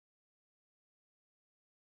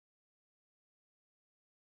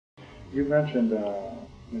You mentioned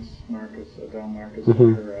Miss Marcus, Adele Marcus,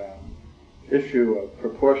 her issue of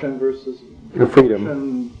proportion versus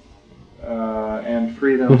freedom. And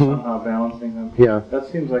freedom, somehow balancing them. Yeah.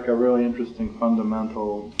 That seems like a really interesting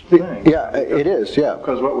fundamental thing. Yeah, it is, yeah.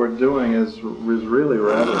 Because what we're doing is really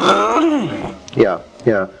rather... Yeah,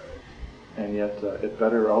 yeah. And yet it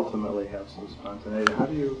better ultimately have some spontaneity. How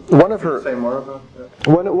do you say more about that?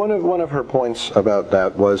 One of her points about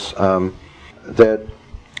that was that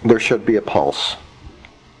there should be a pulse.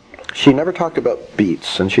 She never talked about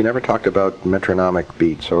beats, and she never talked about metronomic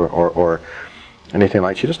beats or anything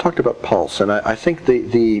like. She just talked about pulse, and I think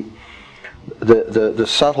the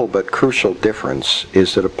subtle but crucial difference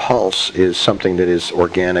is that a pulse is something that is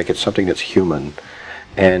organic. It's something that's human,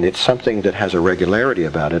 and it's something that has a regularity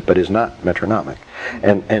about it, but is not metronomic.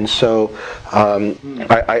 And so a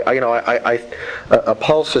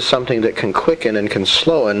pulse is something that can quicken and can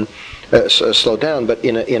slow down, but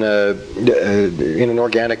in an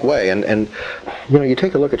organic way. And you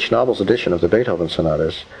take a look at Schnabel's edition of the Beethoven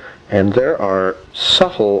sonatas, and there are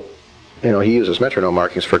subtle, he uses metronome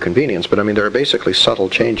markings for convenience, but I mean there are basically subtle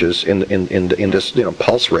changes in this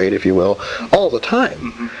pulse rate, if you will, all the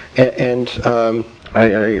time.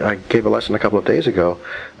 I gave a lesson a couple of days ago.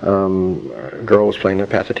 A girl was playing the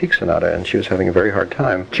Pathétique sonata, and she was having a very hard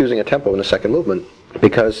time choosing a tempo in the second movement,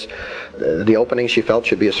 because the opening she felt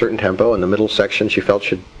should be a certain tempo, and the middle section she felt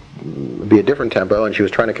should be a different tempo, and she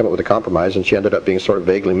was trying to come up with a compromise, and she ended up being sort of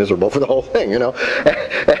vaguely miserable for the whole thing, and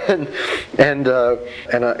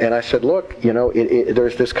I said, look,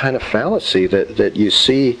 there's this kind of fallacy that you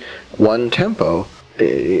see one tempo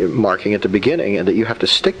marking at the beginning, and that you have to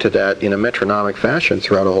stick to that in a metronomic fashion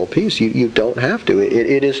throughout a whole piece. You don't have to.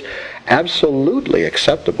 It is absolutely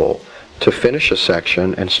acceptable to finish a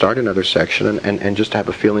section and start another section and just have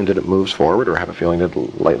a feeling that it moves forward, or have a feeling that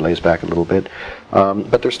it lays back a little bit.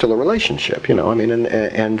 But there's still a relationship,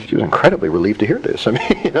 and she was incredibly relieved to hear this. I mean,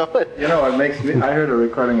 it makes me, I heard a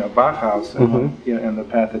recording of Bauhaus in the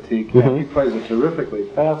Pathétique, and he plays it terrifically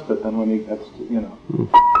fast, but then when he gets to,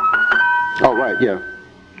 Oh, right, yeah.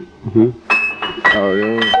 Oh,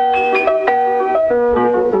 yeah.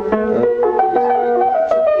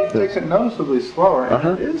 It takes it noticeably slower,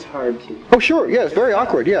 and it is hard to... Oh, sure, yeah, it's very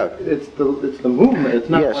awkward, yeah. It's the movement, it's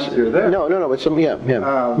not once you're there. No, it's, yeah.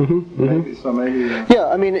 Maybe... Yeah,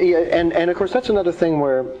 I mean, and of course that's another thing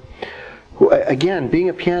where, again, being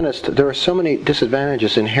a pianist, there are so many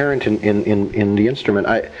disadvantages inherent in the instrument.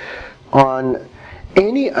 On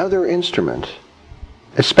any other instrument,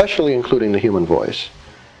 especially including the human voice,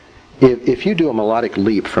 if you do a melodic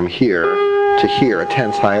leap from here to here, a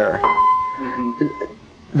tenth higher,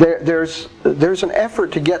 there's an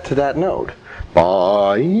effort to get to that note.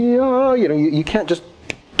 You can't just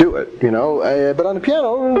do it, but on the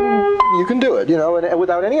piano you can do it, and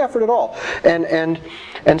without any effort at all. And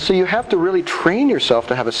so you have to really train yourself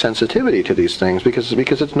to have a sensitivity to these things, because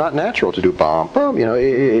it's not natural to do bum bum,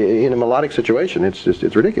 in a melodic situation.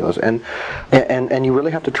 It's ridiculous, and you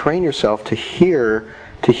really have to train yourself to hear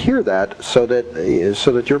that, so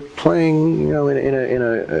that you're playing,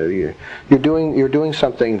 you're doing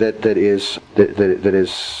something that is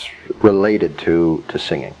related to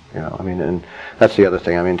singing. And that's the other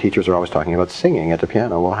thing. I mean, teachers are always talking about singing at the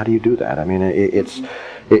piano. Well, how do you do that? I mean, it's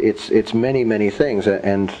many things,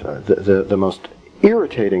 and the most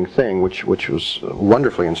irritating thing, which was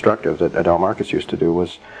wonderfully instructive, that Adele Marcus used to do,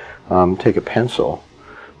 was take a pencil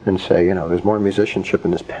and say, there's more musicianship in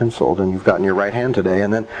this pencil than you've got in your right hand today.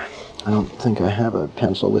 And then, I don't think I have a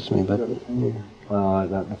pencil with me, but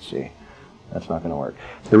let's see. That's not going to work.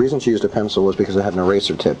 The reason she used a pencil was because it had an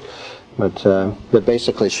eraser tip. But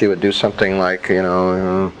basically she would do something like,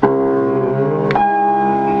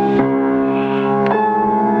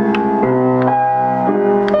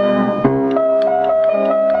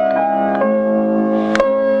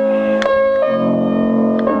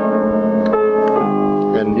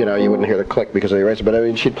 you wouldn't hear the click because of the eraser, but I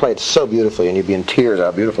mean, she'd play it so beautifully, and you'd be in tears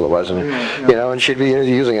how beautiful it was, and and she'd be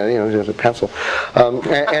using it, as a pencil, but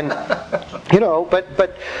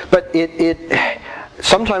it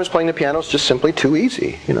sometimes playing the piano is just simply too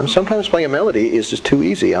easy. Sometimes playing a melody is just too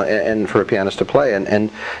easy, and for a pianist to play,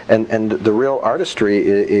 and the real artistry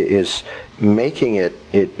is making it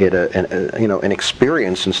an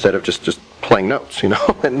experience instead of just playing notes. And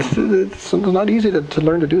it's not easy to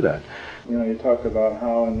learn to do that. You talked about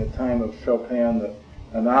how in the time of Chopin,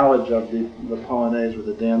 the knowledge of the Polonaise or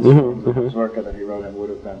the dance forms, the mazurka that he wrote in would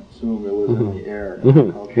have been assumed it was in the air, in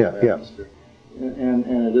the cultural atmosphere. And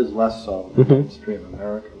it is less so in mainstream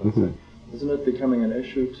America, let's say. Isn't it becoming an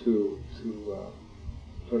issue to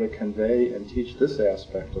sort of convey and teach this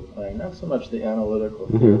aspect of playing, not so much the analytical,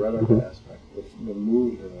 theoretical aspect, the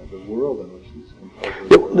mood, the world in which these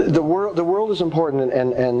composers. The world is important,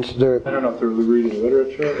 and there. I don't know, through reading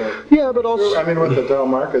literature. Or yeah, but also. I mean, with the Del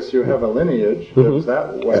Marcus, you have a lineage. Is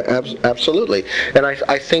that way? Absolutely, and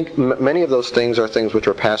I think many of those things are things which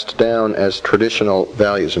are passed down as traditional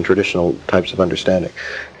values and traditional types of understanding.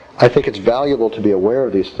 I think it's valuable to be aware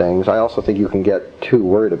of these things. I also think you can get too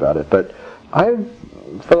worried about it, but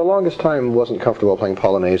for the longest time, wasn't comfortable playing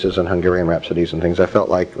polonaises and Hungarian rhapsodies and things. I felt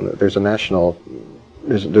like there's a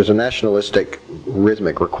nationalistic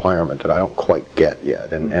rhythmic requirement that I don't quite get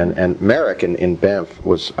yet. And Marek in Banff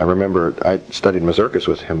was, I remember, I studied mazurkas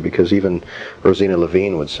with him because even Rosina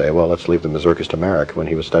Levine would say, well, let's leave the mazurkas to Marek when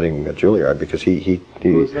he was studying at Juilliard, because he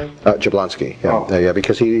Jablonski, yeah,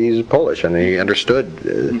 because he's Polish and he understood,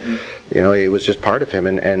 you know, it was just part of him,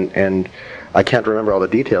 and I can't remember all the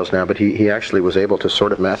details now, but he actually was able to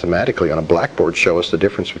sort of mathematically on a blackboard show us the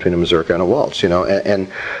difference between a mazurka and a waltz, you know,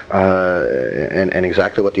 and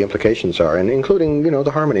exactly what the implications are, and including, you know,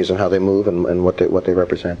 the harmonies and how they move and what they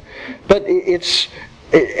represent. But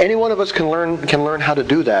any one of us can learn how to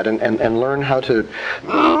do that and learn how to.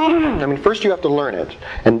 I mean, first you have to learn it,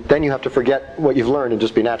 and then you have to forget what you've learned and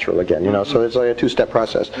just be natural again. You know, so it's like a two-step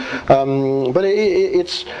process. But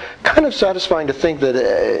it's kind of satisfying to think that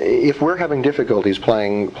if we're having difficulties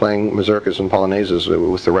playing mazurkas and polonaises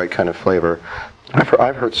with the right kind of flavor.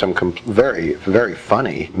 I've heard some very, very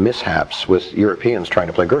funny mishaps with Europeans trying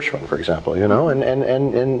to play Gershwin, for example, you know,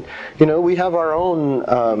 and you know, we have our own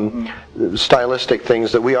stylistic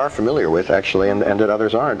things that we are familiar with, actually, and that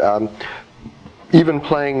others aren't. Even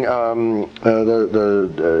playing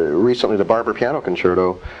recently the Barber Piano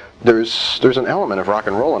Concerto, there's an element of rock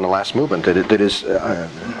and roll in the last movement that is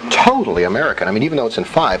totally American. I mean, even though it's in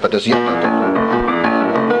 5, but there's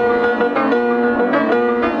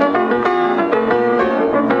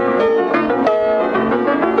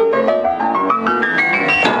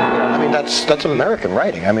that's American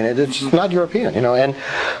writing. I mean, it's not European, you know, and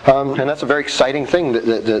that's a very exciting thing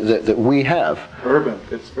that we have. Urban,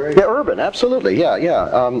 it's very urban, absolutely, yeah.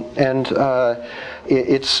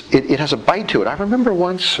 It has a bite to it. I remember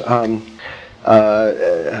once, this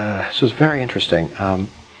was very interesting,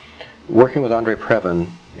 working with Andre Previn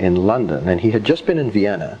in London, and he had just been in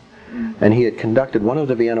Vienna. And he had conducted one of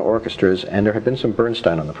the Vienna orchestras, and there had been some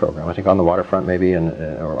Bernstein on the program. I think on the waterfront, maybe,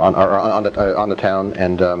 or on the town,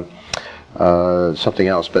 and something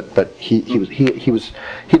else. But this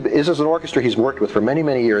is an orchestra he's worked with for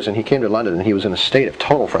many years, and he came to London, and he was in a state of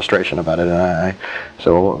total frustration about it. And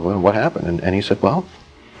so what happened? And he said, well,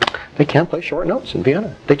 they can't play short notes in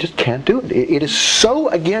Vienna. They just can't do it. It is so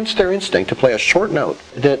against their instinct to play a short note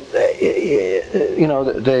that you know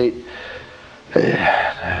the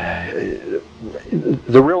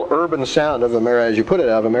real urban sound of as you put it,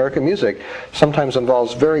 of American music sometimes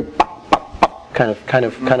involves very kind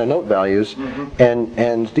of note values,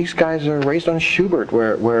 and these guys are raised on Schubert,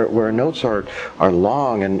 where notes are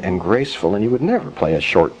long and graceful, and you would never play a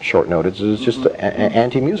short note. It's just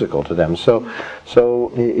anti-musical to them. So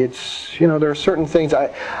it's, you know, there are certain things. I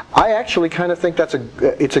actually kind of think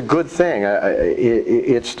it's a good thing.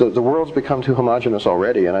 It's the world's become too homogeneous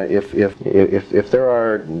already, and if there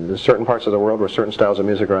are certain parts of the world where certain styles of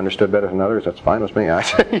music are understood better than others, that's fine with me. You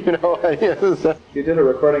know. You did a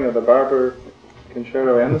recording of the Barber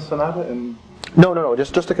Concerto and the sonata, and no,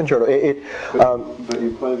 just the concerto. But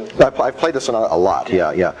you played it. I've played the sonata a lot.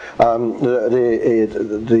 Yeah.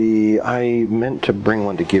 I meant to bring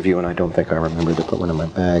one to give you, and I don't think I remember to put one in my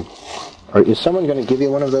bag. Is someone going to give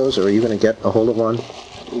you one of those, or are you going to get a hold of one?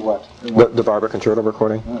 What? The Barber Concerto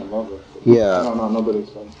recording. I love it. Yeah. No, nobody's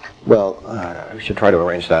done. Well, we should try to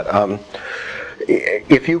arrange that.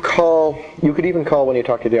 If you call, you could even call when you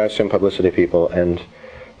talk to the ISM publicity people and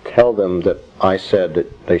tell them that I said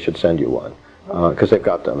that they should send you one, because they've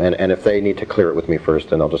got them, and if they need to clear it with me first,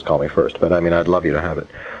 then they'll just call me first. But I mean, I'd love you to have it.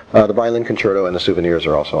 The violin concerto and the souvenirs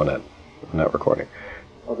are also on that recording.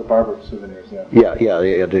 Oh, the Barber souvenirs, yeah. Yeah,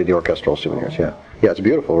 the orchestral souvenirs, yeah. Yeah, it's a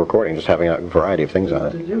beautiful recording, just having a variety of things on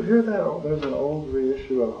it. Did you hear that? There's an old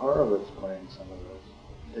reissue of Horowitz playing some of those.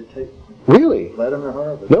 They take Really? Vladimir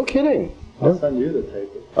Horowitz. No kidding. I'll send you the tape.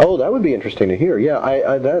 Oh, that would be interesting to hear. Yeah,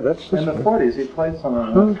 that's in the 40s. He played some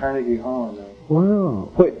at Carnegie Hall. Wow.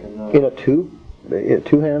 Wait, in a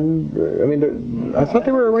two-hand? I mean, I thought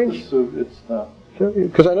they were arranged. It's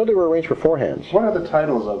because I know they were arranged for four hands. What are the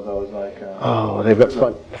titles of those? Like. They've got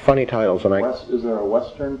funny titles, and is there a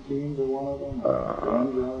Western theme to one of them?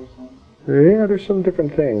 Or something? Yeah, there's some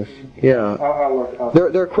different things. Yeah. I'll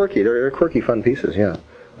They're quirky. They're quirky, fun pieces. Yeah.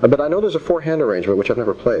 But I know there's a four-hand arrangement, which I've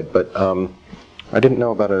never played. But I didn't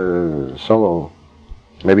know about a solo.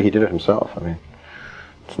 Maybe he did it himself. I mean,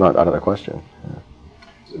 it's not out of the question. Yeah.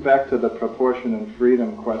 So back to the proportion and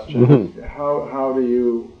freedom question. How do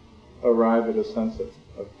you arrive at a sense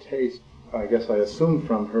of taste? I guess I assume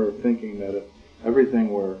from her thinking that if everything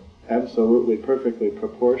were absolutely perfectly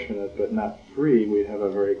proportionate but not free, we'd have a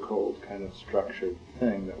very cold kind of structured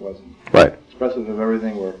thing that wasn't expressive. If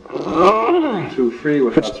everything were too free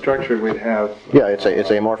without structure, we'd have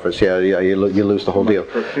it's amorphous. You lose the whole deal.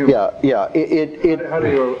 Perfume. How do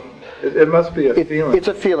you? It must be a feeling. It's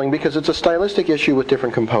a feeling because it's a stylistic issue with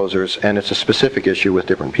different composers, and it's a specific issue with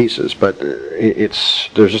different pieces. But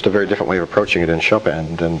there's just a very different way of approaching it in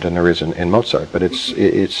Chopin than there is in Mozart. But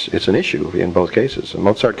it's an issue in both cases. And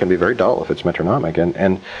Mozart can be very dull if it's metronomic, and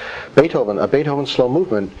a Beethoven slow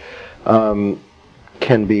movement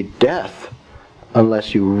can be death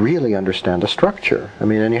unless you really understand the structure. I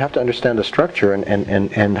mean, and you have to understand the structure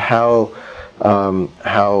and how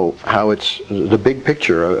it's the big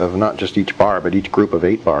picture of not just each bar, but each group of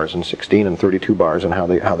 8 bars and 16 and 32 bars and how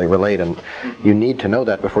they relate, and you need to know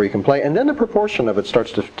that before you can play. And then the proportion of it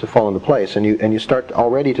starts to fall into place, and you start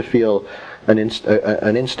already to feel an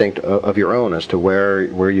instinct of your own as to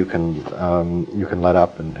where you can let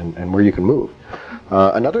up and where you can move.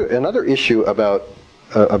 Another issue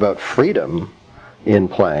about freedom in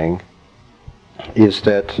playing is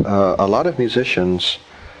that a lot of musicians,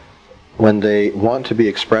 when they want to be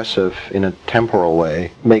expressive in a temporal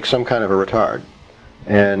way, make some kind of a retard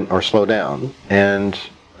or slow down, and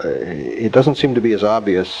it doesn't seem to be as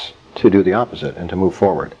obvious to do the opposite and to move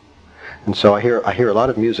forward. And so I hear a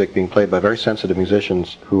lot of music being played by very sensitive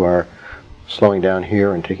musicians who are slowing down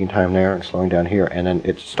here and taking time there and slowing down here, and then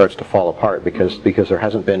it starts to fall apart because there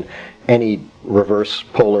hasn't been any reverse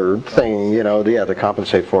polar thing, to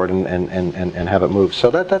compensate for it and have it move.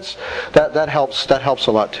 So that helps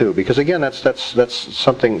a lot too, because again that's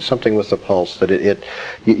something with the pulse, that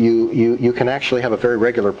you can actually have a very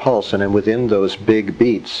regular pulse, and then within those big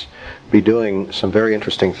beats be doing some very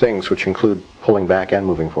interesting things, which include pulling back and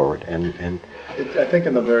moving forward. I think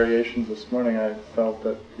in the variations this morning I felt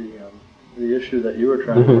that the issue that you were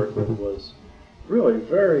trying to work with was really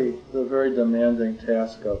the very demanding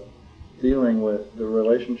task of dealing with the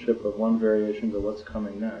relationship of one variation to what's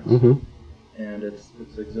coming next, and its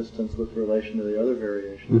existence with relation to the other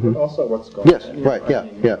variations, but also what's going on.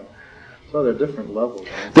 So there are different levels.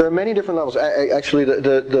 There are many different levels. Actually,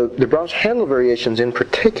 the Brahms-Handel variations in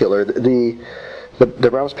particular, the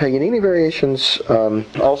Brahms Paganini variations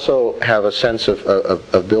also have a sense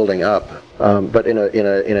of building up, but in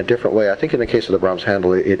a different way. I think in the case of the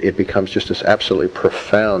Brahms-Handel, it becomes just this absolutely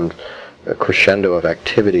profound crescendo of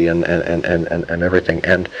activity and everything.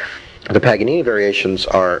 And the Paganini variations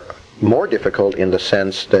are more difficult in the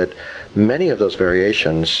sense that many of those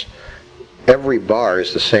variations, every bar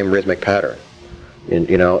is the same rhythmic pattern. And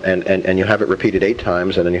you have it repeated 8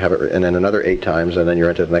 times, and then you have it, and then another 8 times, and then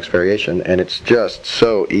you're into the next variation, and it's just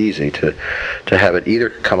so easy to have it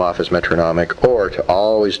either come off as metronomic or to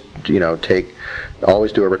always do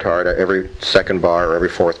a retard at every 2nd bar or every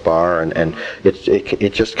 4th bar, and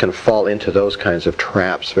it just can fall into those kinds of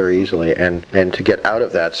traps very easily, and to get out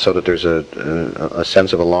of that so that there's a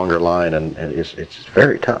sense of a longer line, and it's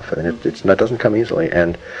very tough. I mean, that doesn't come easily,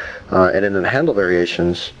 and in the Handel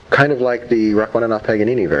variations, kind of like the Rachmaninoff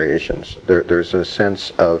Paganini variations, there's a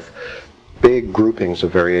sense of big groupings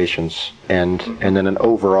of variations and then an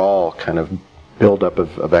overall kind of build-up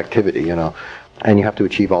of activity, and you have to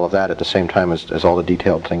achieve all of that at the same time as all the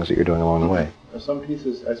detailed things that you're doing along the way. Are some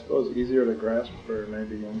pieces, I suppose, easier to grasp for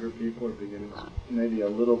maybe younger people or beginners, maybe a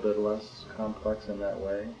little bit less complex in that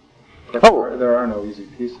way? There are no easy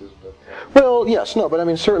pieces, but... Well, yes, no, but I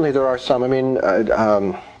mean, certainly there are some. I mean,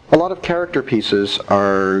 a lot of character pieces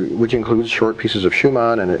which includes short pieces of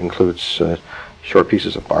Schumann, and it includes short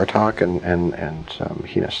pieces of Bartók and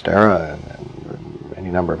Ginastera and any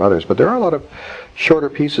number of others. But there are a lot of shorter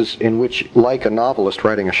pieces in which, like a novelist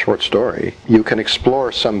writing a short story, you can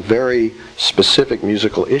explore some very specific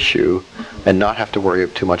musical issue and not have to worry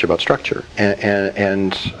too much about structure.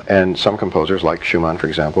 And some composers, like Schumann, for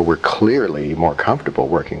example, were clearly more comfortable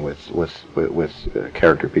working with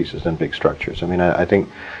character pieces than big structures. I mean, I think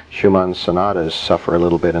Schumann's sonatas suffer a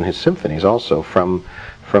little bit, and his symphonies also, from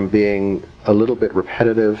being a little bit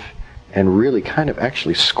repetitive and really kind of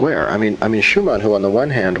actually square. I mean Schumann, who on the one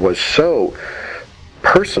hand was so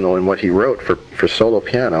personal in what he wrote for solo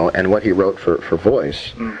piano and what he wrote for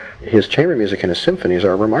voice, his chamber music and his symphonies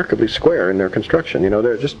are remarkably square in their construction.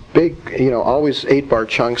 They're just big, always 8-bar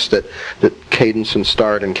chunks that cadence and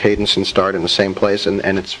start in the same place, and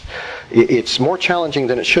it's more challenging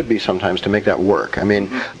than it should be sometimes to make that work. I mean,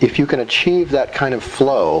 if you can achieve that kind of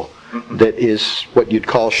flow that is what you'd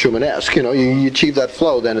call Schumannesque, you achieve that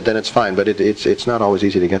flow, then it's fine. But it's not always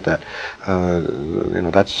easy to get that.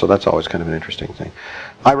 That's always kind of an interesting thing.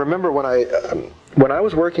 I remember when I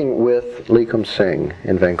was working with Lee Kum Sing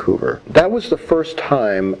in Vancouver, that was the first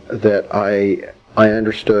time that I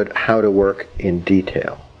understood how to work in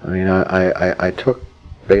detail. I mean, I took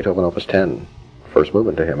Beethoven Opus 10 first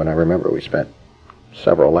movement to him, and I remember we spent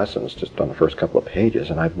several lessons just on the first couple of pages,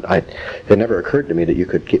 and it never occurred to me that you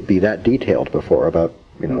could be that detailed before about,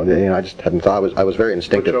 I just hadn't thought. I was very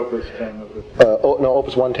instinctive. Which Opus 10 was it?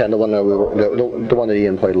 Opus 110, the one that the one that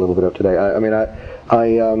Ian played a little bit of today.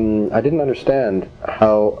 I didn't understand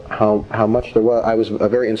how much there was. I was a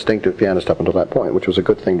very instinctive pianist up until that point, which was a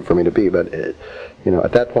good thing for me to be. But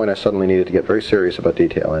at that point, I suddenly needed to get very serious about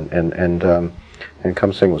detail, and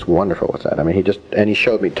Kum Sing was wonderful with that. I mean, he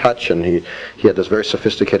showed me touch, and he had this very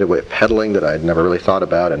sophisticated way of pedaling that I had never really thought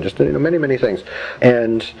about, and just many things.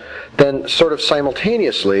 And then, sort of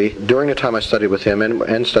simultaneously, during the time I studied with him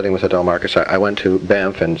and studying with Adele Marcus, I went to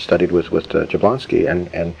Banff and studied with Jablonski,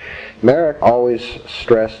 and Marek always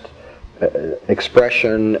stressed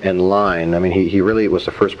expression and line. I mean, he really was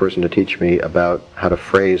the first person to teach me about how to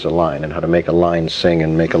phrase a line and how to make a line sing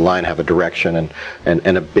and make a line have a direction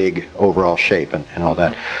and a big overall shape and all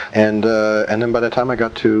that. And then by the time I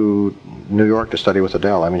got to New York to study with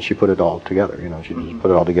Adele, I mean, she put it all together. She just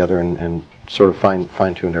put it all together and sort of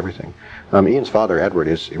fine-tuned everything. Ian's father, Edward,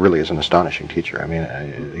 really is an astonishing teacher. I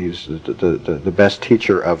mean, he's the best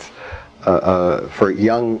teacher of for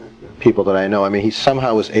young people that I know. I mean, he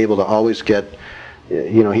somehow was able to always get,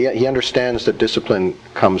 he understands that discipline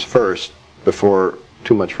comes first before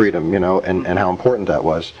too much freedom, and how important that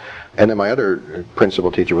was. And then my other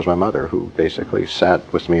principal teacher was my mother, who basically sat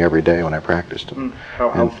with me every day when I practiced. How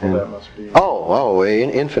helpful that must be.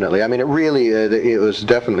 Infinitely. I mean, it was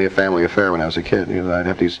definitely a family affair when I was a kid. I'd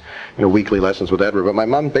have these, weekly lessons with Edward. But my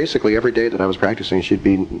mom, basically every day that I was practicing, she'd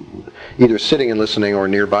be either sitting and listening or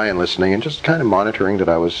nearby and listening, and just kind of monitoring that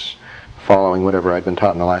I was following whatever I'd been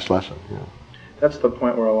taught in the last lesson. That's the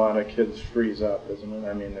point where a lot of kids freeze up, isn't it?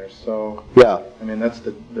 I mean, they're so... Yeah. I mean, that's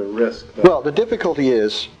the risk. Well, the difficulty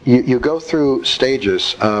is you go through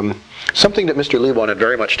stages. Something that Mr. Lee wanted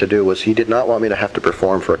very much to do was he did not want me to have to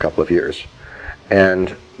perform for a couple of years.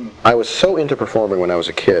 And I was so into performing when I was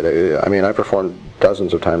a kid. I mean, I performed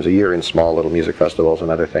dozens of times a year in small little music festivals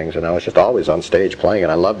and other things, and I was just always on stage playing,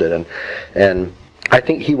 and I loved it. And I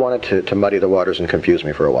think he wanted to muddy the waters and confuse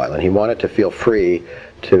me for a while, and he wanted to feel free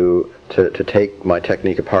to take my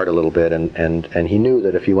technique apart a little bit, and he knew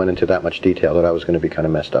that if he went into that much detail that I was going to be kind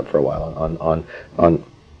of messed up for a while on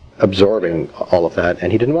absorbing all of that,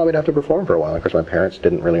 and he didn't want me to have to perform for a while. Of course, my parents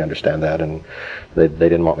didn't really understand that, and they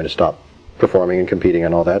didn't want me to stop performing and competing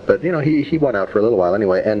and all that, but he went out for a little while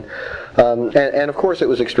anyway, and of course it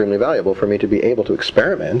was extremely valuable for me to be able to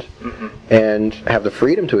experiment and have the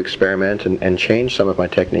freedom to experiment and change some of my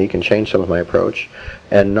technique and change some of my approach,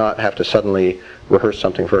 and not have to suddenly rehearse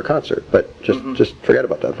something for a concert, but just forget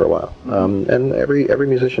about that for a while. And every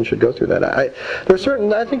musician should go through that. I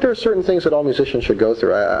think there are certain things that all musicians should go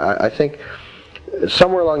through. I think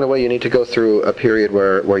somewhere along the way you need to go through a period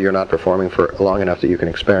where you're not performing for long enough that you can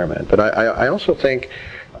experiment. But I also think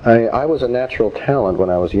I was a natural talent when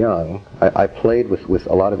I was young. I played with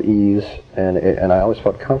a lot of ease, and I always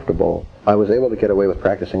felt comfortable. I was able to get away with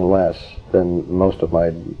practicing less than most of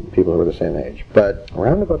my people who were the same age. But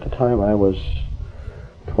around about the time I was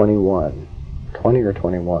 20 or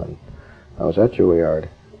 21, I was at Juilliard,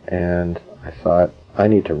 and I thought, I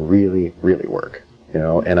need to really, really work.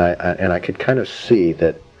 And I could kind of see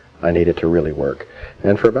that I needed to really work.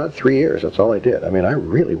 And for about 3 years, that's all I did. I mean, I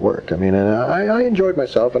really worked. I mean, and I enjoyed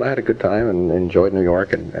myself, and I had a good time, and enjoyed New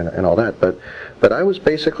York and all that. But I was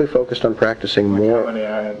basically focused on practicing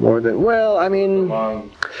more than, well, I mean...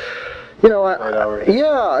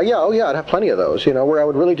 I'd have plenty of those, where I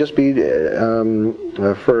would really just be,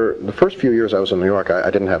 for the first few years I was in New York,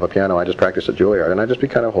 I didn't have a piano, I just practiced at Juilliard, and I'd just be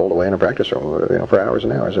kind of holed away in a practice room, for hours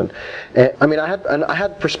and hours. And I mean, I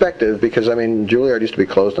had perspective, because, I mean, Juilliard used to be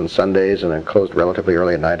closed on Sundays, and it closed relatively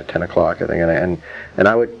early at night at 10 o'clock, I think, and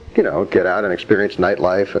I would, get out and experience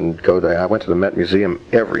nightlife, and I went to the Met Museum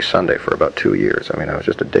every Sunday for about 2 years. I mean, I was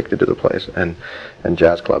just addicted to the place, and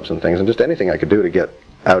jazz clubs and things, and just anything I could do to get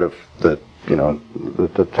out of the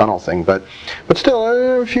the tunnel thing, but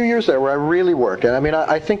still a few years there where I really worked. And I mean,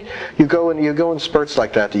 I think you go in spurts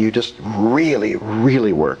like that you just really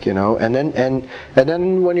work, and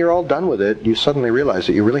then when you're all done with it, you suddenly realize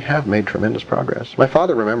that you really have made tremendous progress. My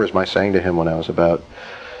father remembers my saying to him when I was about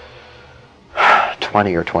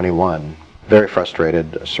 20 or 21, very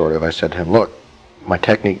frustrated, sort of. I said to him, "Look, my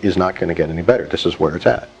technique is not going to get any better. This is where it's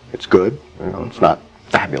at. It's good. It's not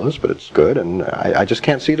fabulous, but it's good, and I just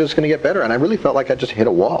can't see that it's going to get better." And I really felt like I just hit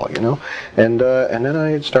a wall, And then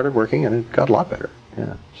I started working, and it got a lot better.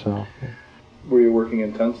 Yeah. So. Were you working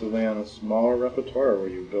intensively on a smaller repertoire, or were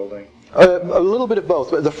you building? A little bit of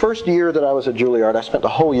both. The first year that I was at Juilliard, I spent the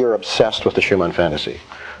whole year obsessed with the Schumann Fantasy.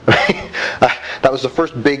 That was the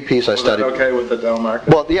first big piece I studied. Was that okay with the Delmark?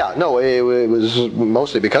 Well, yeah, no, it was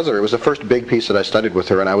mostly because of her. It was the first big piece that I studied with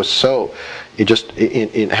her, and I was so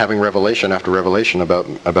in having revelation after revelation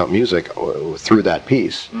about music through that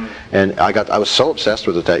piece. And I was so obsessed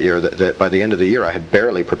with it that year that by the end of the year I had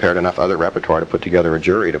barely prepared enough other repertoire to put together a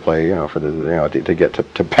jury to play, for the to get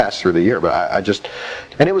to pass through the year. But I just,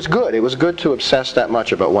 and it was good. It was good to obsess that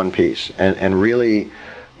much about one piece and really,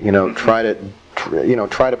 try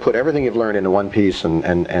to put everything you've learned into one piece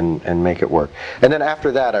and make it work. And then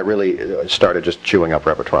after that, I really started just chewing up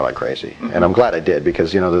repertoire like crazy. And I'm glad I did,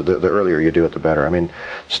 because the earlier you do it, the better. I mean,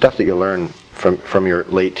 stuff that you learn from your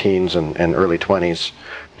late teens and early 20s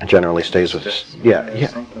generally stays with us. Yeah.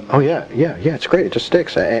 Oh yeah. It's great. It just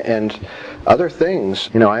sticks. And other things,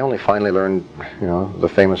 I only finally learned, the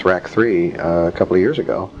famous Rack 3 a couple of years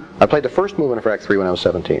ago. I played the first movement of Rack 3 when I was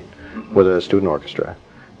 17 with a student orchestra,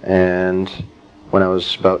 and when I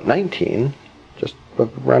was about 19, just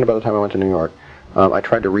around about the time I went to New York, I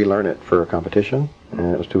tried to relearn it for a competition,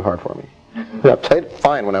 and it was too hard for me. I played it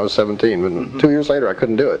fine when I was 17, but 2 years later I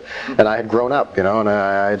couldn't do it. And I had grown up, and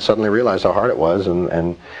I had suddenly realized how hard it was,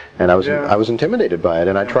 and I was intimidated by it,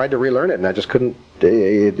 and I tried to relearn it, and I just couldn't.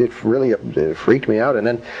 It really freaked me out. And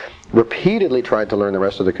then repeatedly tried to learn the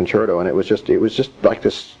rest of the concerto, and it was just like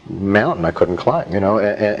this mountain I couldn't climb,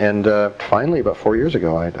 And finally, about 4 years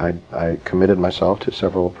ago, I committed myself to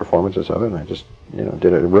several performances of it, and I just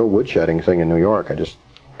did a real woodshedding thing in New York. I just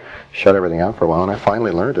shut everything out for a while, and I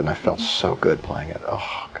finally learned it, and I felt so good playing it.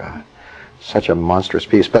 Oh God, such a monstrous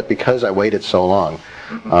piece. But because I waited so long,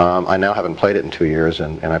 I now haven't played it in 2 years,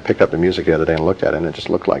 and I picked up the music the other day and looked at it, and it just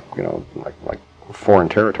looked like like foreign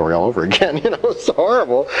territory all over again. It's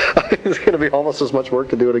horrible. It's going to be almost as much work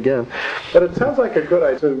to do it again. But it sounds like a good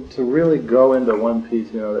idea to really go into one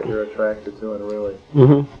piece, that you're attracted to, and really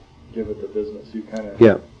give it the business. You kind of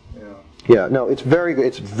Yeah, no, it's very good.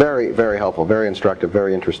 It's very, very helpful, very instructive,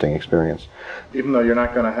 very interesting experience. Even though you're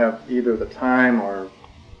not going to have either the time or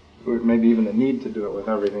maybe even the need to do it with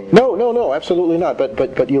everything. No, absolutely not.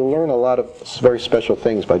 But you'll learn a lot of very special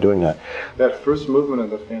things by doing that. That first movement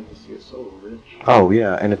of the fantasy is so rich. Oh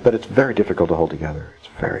yeah, but it's very difficult to hold together. It's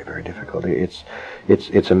very, very difficult.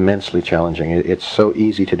 It's immensely challenging. It's so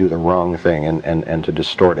easy to do the wrong thing and to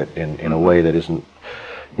distort it in a way that isn't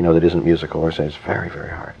that isn't musical. Or say it's very,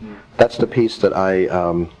 very hard. That's the piece that I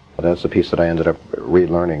ended up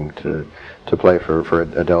relearning to play for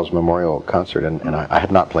Adele's memorial concert, and I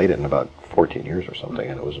had not played it in about 14 years or something,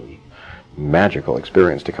 and it was a magical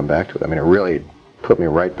experience to come back to it. I mean, it really put me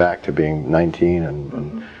right back to being 19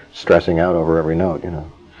 and stressing out over every note,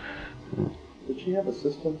 Did she have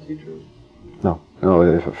assistant teachers? No,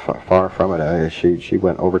 far from it. She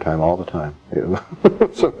went overtime all the time.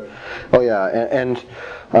 So, oh yeah, and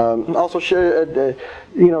also the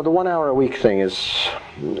 1 hour a week thing is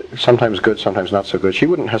sometimes good, sometimes not so good. She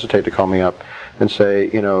wouldn't hesitate to call me up and say,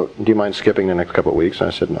 do you mind skipping the next couple of weeks? And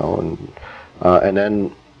I said no, and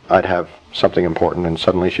then I'd have something important, and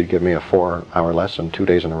suddenly she'd give me a 4-hour lesson 2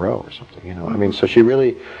 days in a row or something. I mean, so she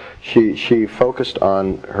really. She focused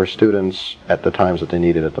on her students at the times that they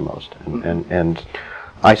needed it the most, and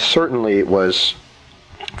I certainly was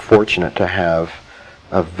fortunate to have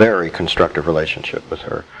a very constructive relationship with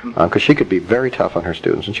her, because she could be very tough on her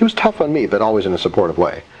students, and she was tough on me, but always in a supportive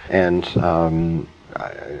way. And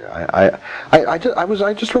I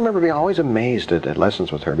just remember being always amazed at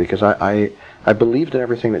lessons with her, because I believed in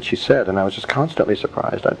everything that she said, and I was just constantly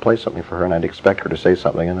surprised. I'd play something for her, and I'd expect her to say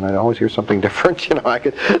something, and then I'd always hear something different. I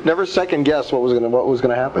could never second guess what was going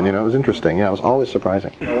to happen. It was interesting. Yeah, it was always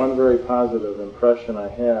surprising. One very positive impression I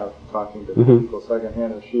have talking to people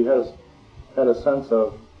secondhand is she had a sense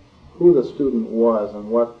of who the student was and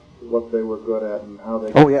what they were good at and how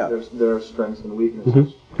they their strengths and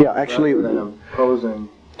weaknesses. Yeah, actually, rather than imposing.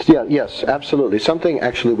 Yes, absolutely. Something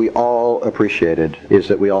actually we all appreciated is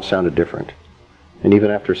that we all sounded different. And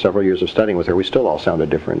even after several years of studying with her, we still all sounded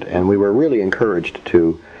different. And we were really encouraged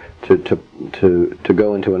to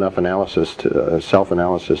go into enough analysis,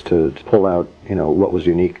 self-analysis, to pull out, what was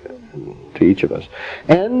unique to each of us.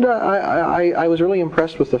 And I was really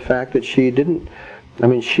impressed with the fact that she didn't. I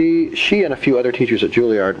mean, she and a few other teachers at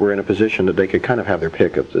Juilliard were in a position that they could kind of have their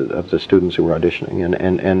pick of the students who were auditioning,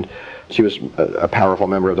 and she was a powerful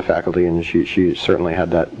member of the faculty, and she certainly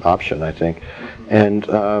had that option, I think. And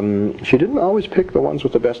she didn't always pick the ones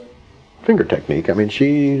with the best finger technique. I mean,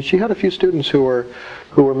 she had a few students who were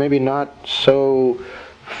maybe not so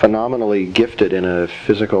phenomenally gifted in a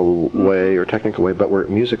physical way or technical way, but were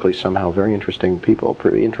musically somehow very interesting people,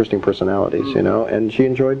 pretty interesting personalities, and she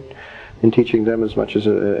enjoyed in teaching them as much as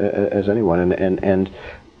anyone, and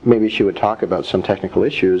maybe she would talk about some technical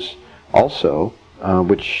issues also,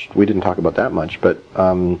 which we didn't talk about that much, but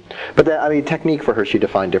that, I mean, technique for her she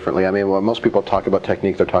defined differently. I mean, when most people talk about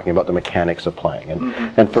technique, they're talking about the mechanics of playing,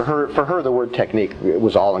 and for her the word technique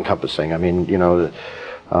was all encompassing. I mean,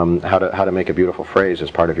 how to make a beautiful phrase is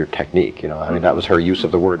part of your technique. I mean, that was her use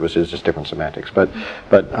of the word, was just different semantics. But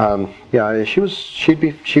yeah, she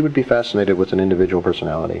would be fascinated with an individual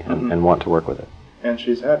personality and want to work with it. And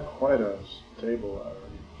she's had quite a stable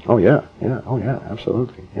already. Oh yeah,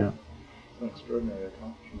 absolutely, yeah. It's an extraordinary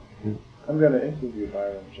accomplishment. Yeah. I'm going to interview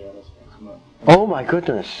Byron Janis next month. Oh my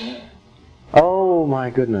goodness. Yeah. Oh my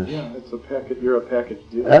goodness. Yeah, it's a package. You're a package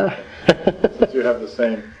deal. Since you have the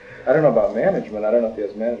same. I don't know about management. I don't know if he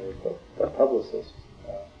has management, but publicists,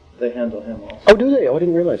 they handle him also. Oh, do they? Oh, I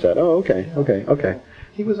didn't realize that. Oh, okay, yeah. Okay.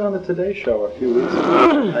 He was on the Today Show a few weeks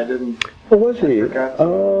ago. I didn't. Oh, was he? I forgot to.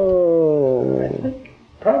 Oh. I think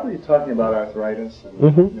probably talking about arthritis,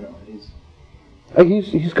 and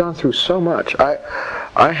he's gone through so much. I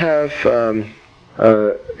have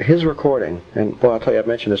his recording, and well, I'll tell you, I've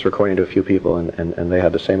mentioned this recording to a few people, and they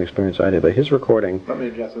had the same experience I did. But his recording. Let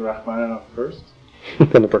me guess, the Rachmaninoff first.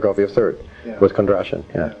 Then the Prokofiev third, with Kondrashin.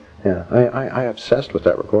 Yeah. I obsessed with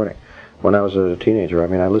that recording when I was a teenager. I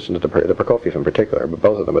mean, I listened to the Prokofiev in particular, but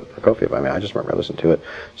both of them. But Prokofiev, I mean, I just remember listening to it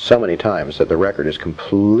so many times that the record is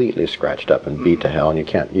completely scratched up and beat to hell, and you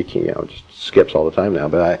can't, just skips all the time now.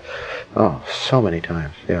 But so many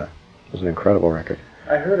times. Yeah, it was an incredible record.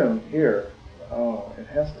 I heard him here. Oh, it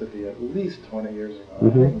has to be at least 20 years ago. I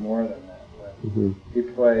think more than that. He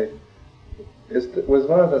played. Was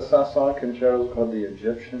one of the Saint-Saëns concertos called the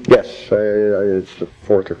Egyptian? Yes, it's the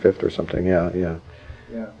fourth or fifth or something. Yeah.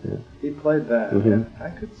 He played that, and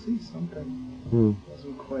I could see something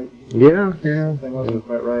wasn't quite. Something wasn't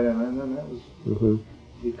quite right, and then that was.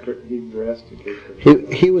 He drastically.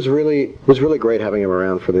 He was really great having him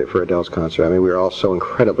around for Adele's concert. I mean, we were all so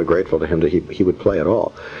incredibly grateful to him that he would play at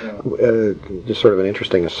all. Yeah. Just sort of an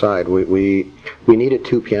interesting aside, we needed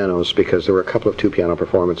two pianos because there were a couple of two piano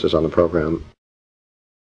performances on the program.